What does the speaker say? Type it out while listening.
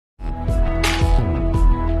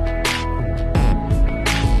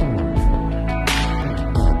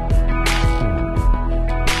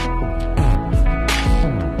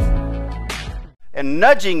and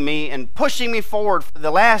nudging me and pushing me forward for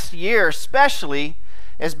the last year especially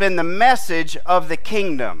has been the message of the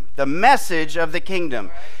kingdom. The message of the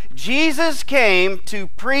kingdom. Jesus came to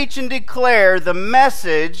preach and declare the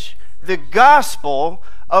message, the gospel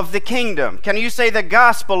of the kingdom. Can you say the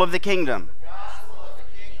gospel of the kingdom?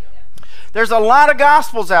 There's a lot of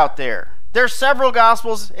gospels out there. There's several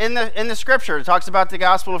gospels in the scripture. It talks about the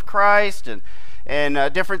gospel of Christ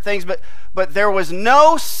and different things, but there was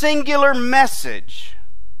no singular message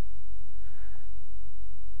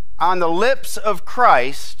on the lips of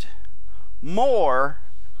Christ more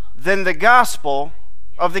than the gospel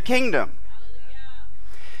of the kingdom.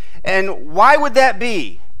 And why would that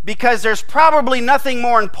be? Because there's probably nothing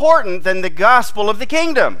more important than the gospel of the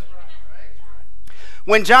kingdom.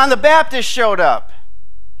 When John the Baptist showed up,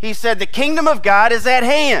 he said, the kingdom of God is at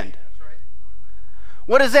hand.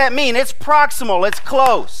 What does that mean? It's proximal, it's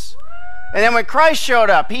close. And then when Christ showed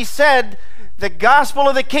up, he said, the gospel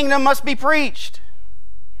of the kingdom must be preached.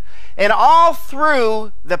 And all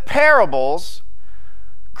through the parables,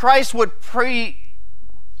 Christ would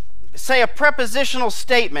say a prepositional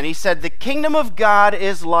statement. He said, the kingdom of God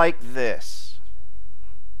is like this.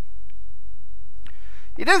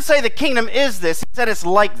 He didn't say the kingdom is this. He said it's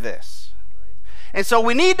like this. And so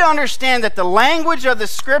we need to understand that the language of the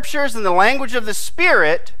scriptures and the language of the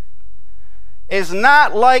Spirit is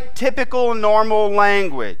not like typical normal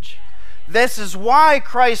language. This is why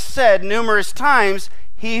Christ said numerous times,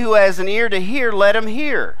 he who has an ear to hear, let him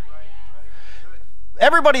hear.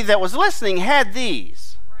 Everybody that was listening had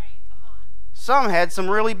these. Some had some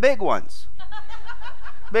really big ones.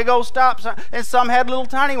 Big old stops. And some had little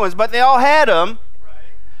tiny ones, but they all had them.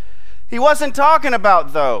 He wasn't talking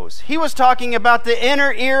about those. He was talking about the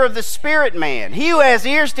inner ear of the spirit man. He who has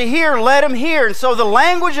ears to hear, let him hear. And so the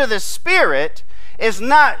language of the Spirit is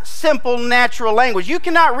not simple natural language. You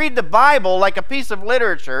cannot read the Bible like a piece of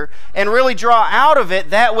literature and really draw out of it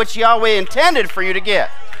that which Yahweh intended for you to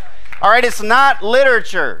get. All right, it's not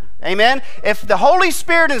literature. Amen? If the Holy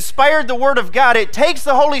Spirit inspired the Word of God, it takes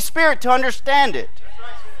the Holy Spirit to understand it.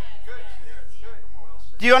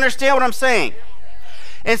 Do you understand what I'm saying?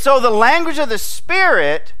 And so the language of the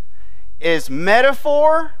Spirit is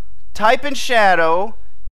metaphor, type and shadow,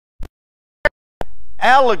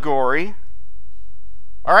 allegory.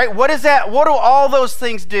 All right, what is that? What do all those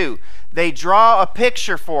things do? They draw a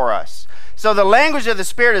picture for us. So the language of the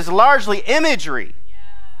Spirit is largely imagery.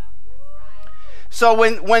 So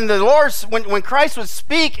when Christ would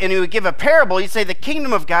speak and he would give a parable, he'd say the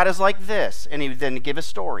kingdom of God is like this, and he would then give a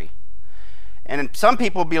story. And some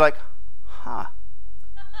people would be like, huh.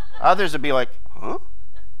 Others would be like, huh?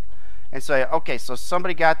 And say, okay, so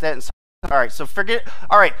somebody got that. And all right, so forget.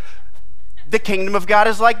 All right, the kingdom of God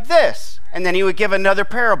is like this. And then he would give another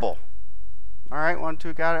parable. All right, 1,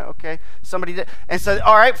 2, got it. Okay, somebody did. And so,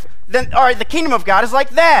 all right, the kingdom of God is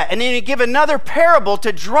like that. And then he'd give another parable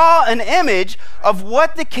to draw an image of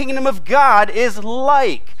what the kingdom of God is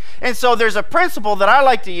like. And so there's a principle that I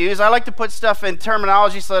like to use. I like to put stuff in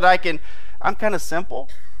terminology so that I'm kind of simple.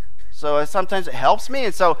 So sometimes it helps me.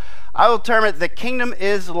 And so I will term it the kingdom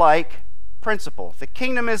is like principle. The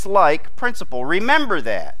kingdom is like principle. Remember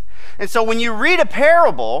that. And so when you read a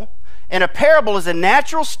parable, and a parable is a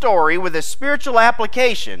natural story with a spiritual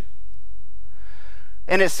application,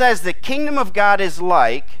 and it says the kingdom of God is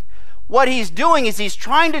like, what he's doing is he's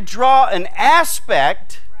trying to draw an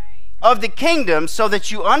aspect of the kingdom so that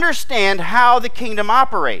you understand how the kingdom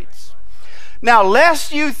operates. Now,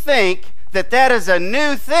 lest you think that is a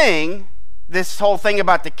new thing, this whole thing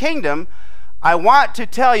about the kingdom, I want to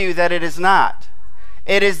tell you that it is not.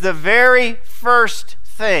 It is the very first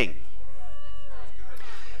thing.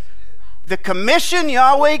 The commission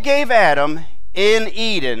Yahweh gave Adam in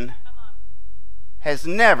Eden has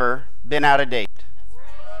never been out of date.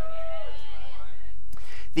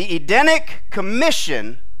 The Edenic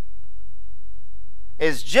commission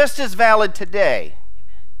is just as valid today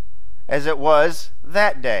as it was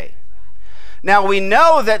that day. Now we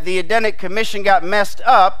know that the Edenic commission got messed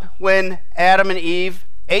up when Adam and Eve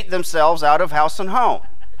ate themselves out of house and home,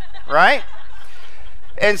 right?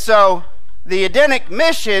 And so the Edenic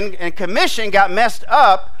mission and commission got messed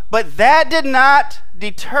up, but that did not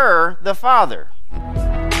deter the Father.